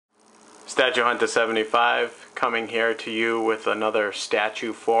Statue Hunter 75 coming here to you with another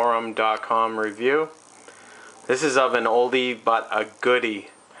StatueForum.com review. This is of an oldie but a goodie.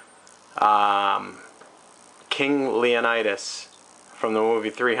 King Leonidas from the movie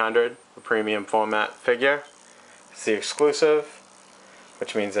 300, the premium format figure. It's the exclusive,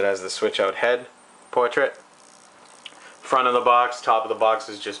 which means it has the switch out head portrait. Front of the box, top of the box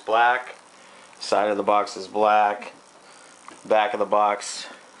is just black. Side of the box is black. Back of the box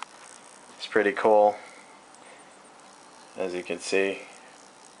is pretty cool. As you can see,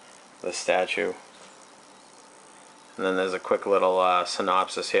 the statue. And then there's a quick little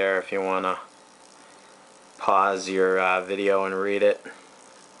synopsis here if you want to pause your video and read it.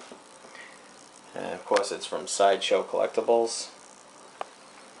 And of course it's from Sideshow Collectibles.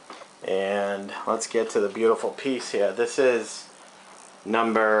 And let's get to the beautiful piece here. This is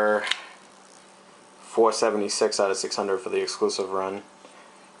number 476 out of 600 for the exclusive run.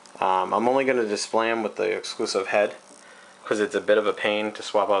 I'm only going to display them with the exclusive head because it's a bit of a pain to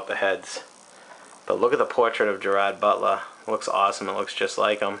swap out the heads. But look at the portrait of Gerard Butler. It looks awesome. It looks just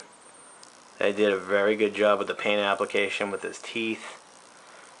like him. They did a very good job with the paint application with his teeth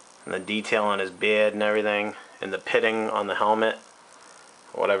and the detail on his beard and everything, and the pitting on the helmet,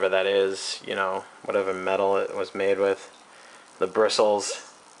 whatever that is, you know, whatever metal it was made with. The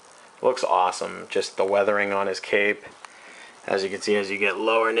bristles. Looks awesome. Just the weathering on his cape. As you can see, as you get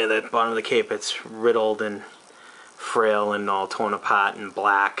lower near the bottom of the cape, it's riddled and frail and all torn apart and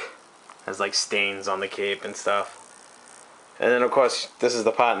black. Has like stains on the cape and stuff. And then of course, this is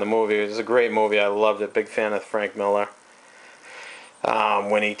the part in the movie. It was a great movie. I loved it. Big fan of Frank Miller.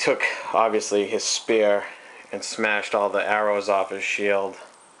 When he took, obviously, his spear and smashed all the arrows off his shield.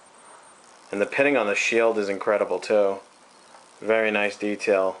 And the pitting on the shield is incredible too. Very nice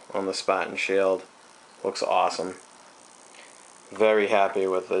detail on the Spartan shield. Looks awesome. Very happy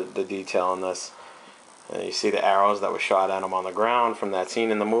with the detail on this. And you see the arrows that were shot at him on the ground from that scene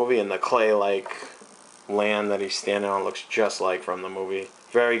in the movie, and the clay-like land that he's standing on looks just like from the movie.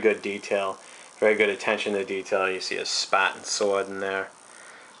 Very good detail. Very good attention to detail. You see a Spartan sword in there.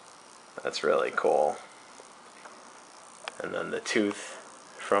 That's really cool. And then the tooth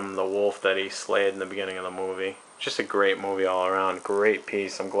from the wolf that he slayed in the beginning of the movie. Just a great movie all around. Great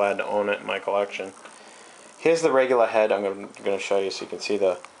piece. I'm glad to own it in my collection. Here's the regular head. I'm going to show you so you can see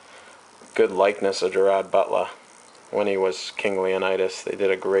the good likeness of Gerard Butler when he was King Leonidas. They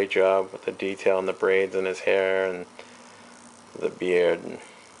did a great job with the detail and the braids in his hair and the beard. And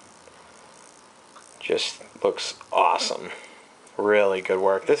just looks awesome. Really good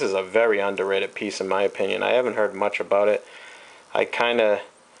work. This is a very underrated piece in my opinion. I haven't heard much about it. I kind of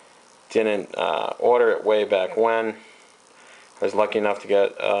didn't order it way back when. I was lucky enough to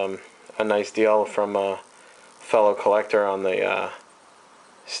get a nice deal from a fellow collector on the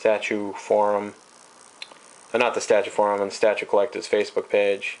Statue Forum. Not the Statue Forum, on the Statue Collectors Facebook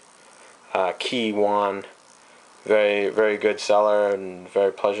page. Key Wan. Very, very good seller and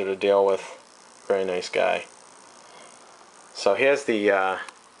very pleasure to deal with. Very nice guy. So here's the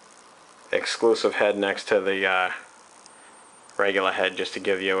exclusive head next to the regular head, just to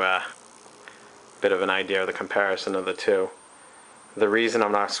give you a bit of an idea of the comparison of the two. The reason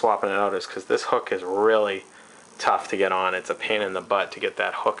I'm not swapping it out is because this hook is really tough to get on. It's a pain in the butt to get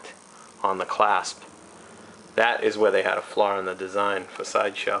that hooked on the clasp. That is where they had a flaw in the design for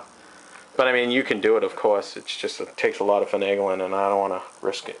Sideshow. But I mean, you can do it, of course. It's just, it takes a lot of finagling, and I don't want to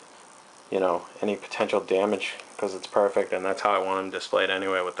risk it, you know, any potential damage, because it's perfect, and that's how I want them displayed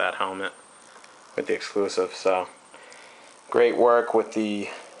anyway, with that helmet, with the exclusive. So great work with the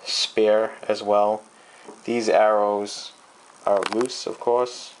spear as well. These arrows are loose, of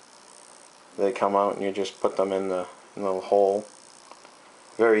course. They come out and you just put them in the little hole.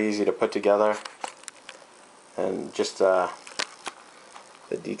 Very easy to put together. And just the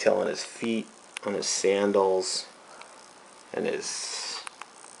detail on his feet, on his sandals, and his,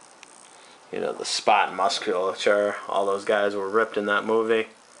 you know, the spot musculature. All those guys were ripped in that movie.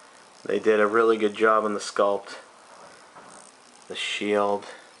 They did a really good job on the sculpt. The shield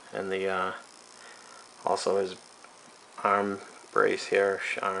and the also his arm brace here,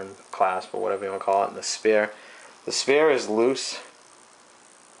 arm clasp, or whatever you want to call it, and the spear. The spear is loose.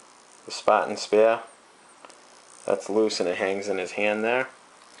 The Spartan spear. That's loose and it hangs in his hand there.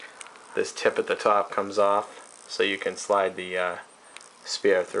 This tip at the top comes off, so you can slide the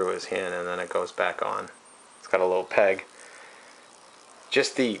spear through his hand, and then it goes back on. It's got a little peg.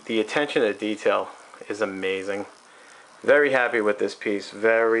 Just the attention to detail is amazing. Very happy with this piece.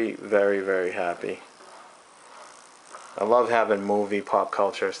 Very, very, very happy. I love having movie pop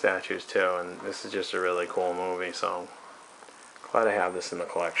culture statues too, and this is just a really cool movie, so glad I have this in the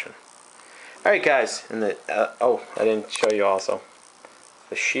collection. Alright guys, and the, oh, I didn't show you also.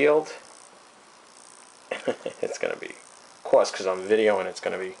 The shield, it's going to be, of course, because I'm videoing, it's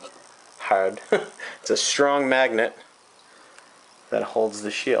going to be hard. It's a strong magnet that holds the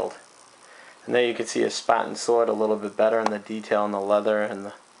shield. And there you can see a spot and sword a little bit better, and the detail in the leather, and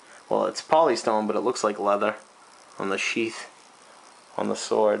the, well, it's polystone, but it looks like leather on the sheath on the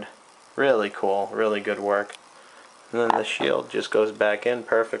sword. Really cool, really good work. And then the shield just goes back in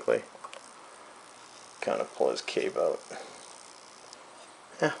perfectly. Kind of pull his cape out.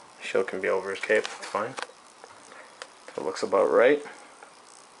 Yeah, the shield can be over his cape, it's fine. It looks about right.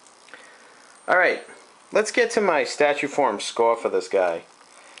 Alright, let's get to my statue form score for this guy.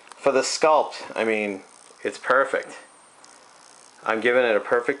 For the sculpt, I mean, it's perfect. I'm giving it a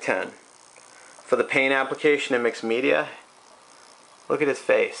perfect 10. For the paint application and mixed media, look at his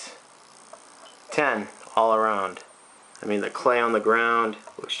face. 10 all around. I mean, the clay on the ground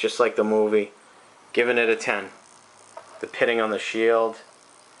looks just like the movie. Giving it a 10. The pitting on the shield,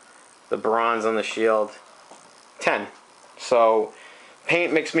 the bronze on the shield, 10. So,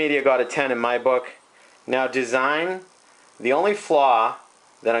 paint mixed media got a 10 in my book. Now design, the only flaw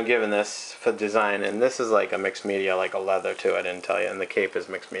that I'm giving this for design, and this is like a mixed media, like a leather too, I didn't tell you, and the cape is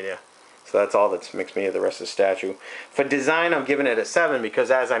mixed media. So that's all that's mixed media, the rest is statue. For design, I'm giving it a 7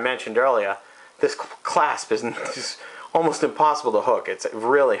 because, as I mentioned earlier, this clasp is just almost impossible to hook. It's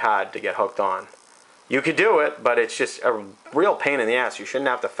really hard to get hooked on. You could do it, but it's just a real pain in the ass. You shouldn't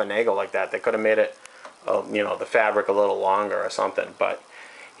have to finagle like that. They could have made it, you know, the fabric a little longer or something. But,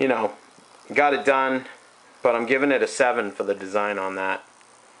 you know, got it done. But I'm giving it a 7 for the design on that.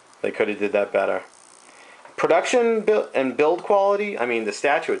 They could have did that better. Production and build quality, I mean, the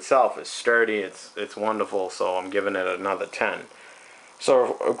statue itself is sturdy. It's wonderful, so I'm giving it another 10.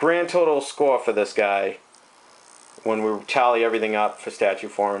 So a grand total score for this guy, when we tally everything up for statue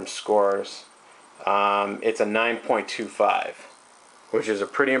form scores, it's a 9.25, which is a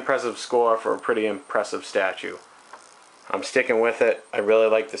pretty impressive score for a pretty impressive statue. I'm sticking with it. I really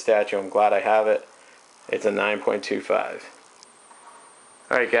like the statue. I'm glad I have it. It's a 9.25.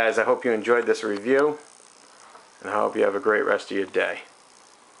 Alright guys, I hope you enjoyed this review, and I hope you have a great rest of your day.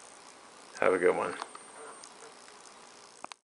 Have a good one.